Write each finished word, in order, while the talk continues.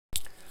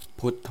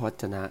พุทธว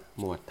จนะ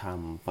หมวดธรรม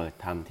เปิด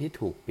ธรรมที่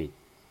ถูกปิด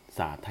ส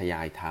าธย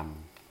ายธรรม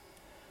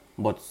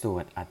บทสว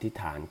ดอธิษ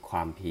ฐานคว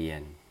ามเพีย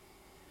ร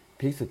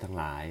ภิกษุทั้ง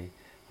หลาย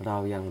เรา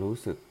ยังรู้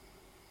สึก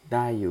ไ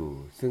ด้อยู่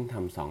ซึ่งท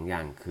ำสองอย่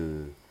างคือ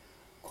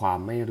ความ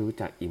ไม่รู้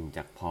จักอิ่ม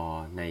จักพอ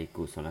ใน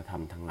กุศลธรร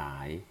มทั้งหลา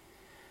ย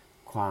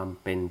ความ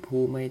เป็น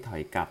ผู้ไม่ถอ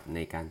ยกลับใน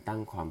การตั้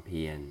งความเ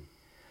พียร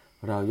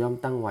เราย่อม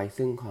ตั้งไว้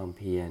ซึ่งความเ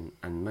พียร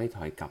อันไม่ถ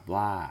อยกลับ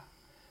ว่า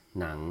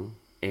หนัง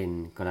เอ็น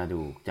กระ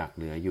ดูกจัก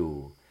เหลืออยู่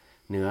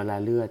เนื้อและ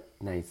เลือด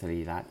ในส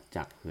รีระ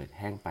จักเหือดแ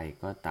ห้งไป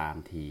ก็ตาม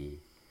ที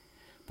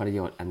ประโย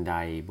ชน์อันใด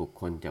บุค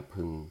คลจะ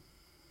พึง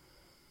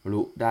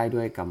รู้ได้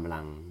ด้วยกำ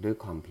ลังด้วย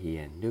ความเพีย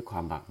รด้วยคว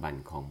ามบากบั่น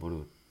ของบุ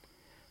รุษ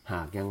ห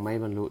ากยังไม่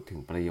บรรลุถึง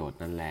ประโยชน์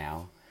นั้นแล้ว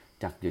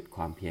จักหยุดค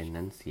วามเพียร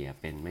นั้นเสีย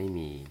เป็นไม่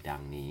มีดั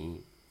งนี้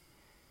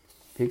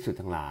ภิกษุ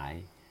ทั้งหลาย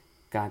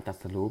การตรั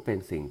สรู้เป็น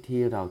สิ่ง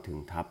ที่เราถึง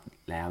ทัพ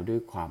แล้วด้วย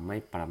ความไม่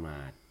ประม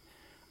าท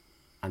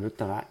อนุต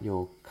ตรโย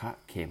คะ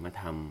เขม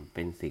ธรรมเ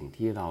ป็นสิ่ง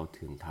ที่เรา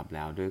ถึงทัพแ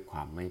ล้วด้วยคว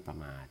ามไม่ประ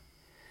มาท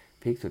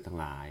ภิกษุทั้ง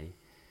หลาย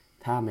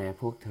ถ้าแม้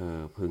พวกเธอ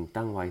พึง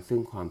ตั้งไว้ซึ่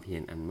งความเพีย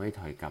รอันไม่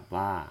ถอยกลับ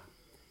ว่า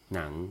ห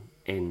นัง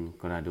เอ็น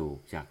กระดูก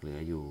จักเหลือ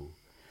อยู่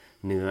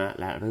เนื้อ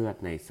และเลือด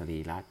ในสรี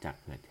ระจัก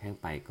เหือดแห้ง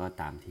ไปก็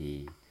ตามที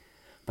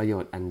ประโย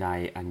ชน์อันใด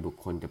อันบุค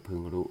คลจะพึ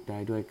งรู้ได้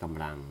ด้วยก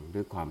ำลังด้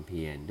วยความเ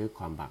พียรด้วยค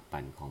วามบาก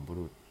บั่นของบุ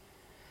รุษ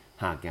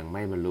หากยังไ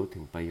ม่บรรลุถึ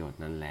งประโยชน์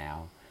นั้นแล้ว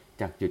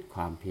จักหยุดค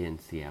วามเพียร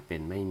เสียเป็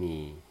นไม่มี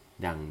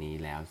ดังนี้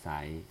แล้วไซร้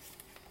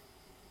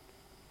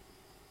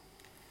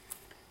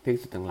ภิก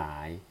ษุทั้งหลา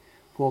ย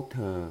พวกเธ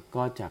อ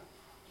ก็จะ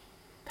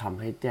ทำ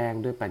ให้แจ้ง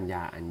ด้วยปัญญ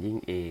าอันยิ่ง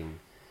เอง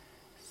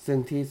ซึ่ง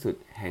ที่สุด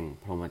แห่ง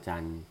พรหมจร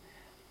รย์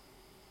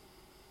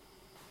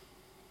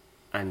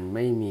อันไ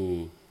ม่มี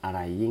อะไร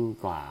ยิ่ง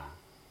กว่า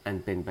อัน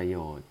เป็นประโย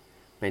ชน์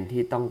เป็น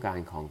ที่ต้องการ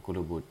ของกุล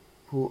บุตร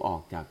ผู้ออ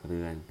กจากเ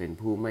รือนเป็น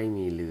ผู้ไม่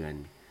มีเรือน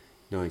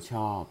โดยช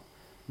อบ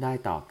ได้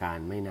ต่อการ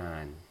ไม่นา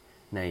น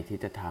ในทิฏ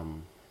ฐธรรม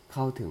เ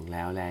ข้าถึงแ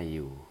ล้วแลอ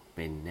ยู่เ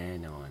ป็นแน่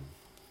นอน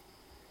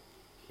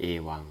เอ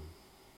วัง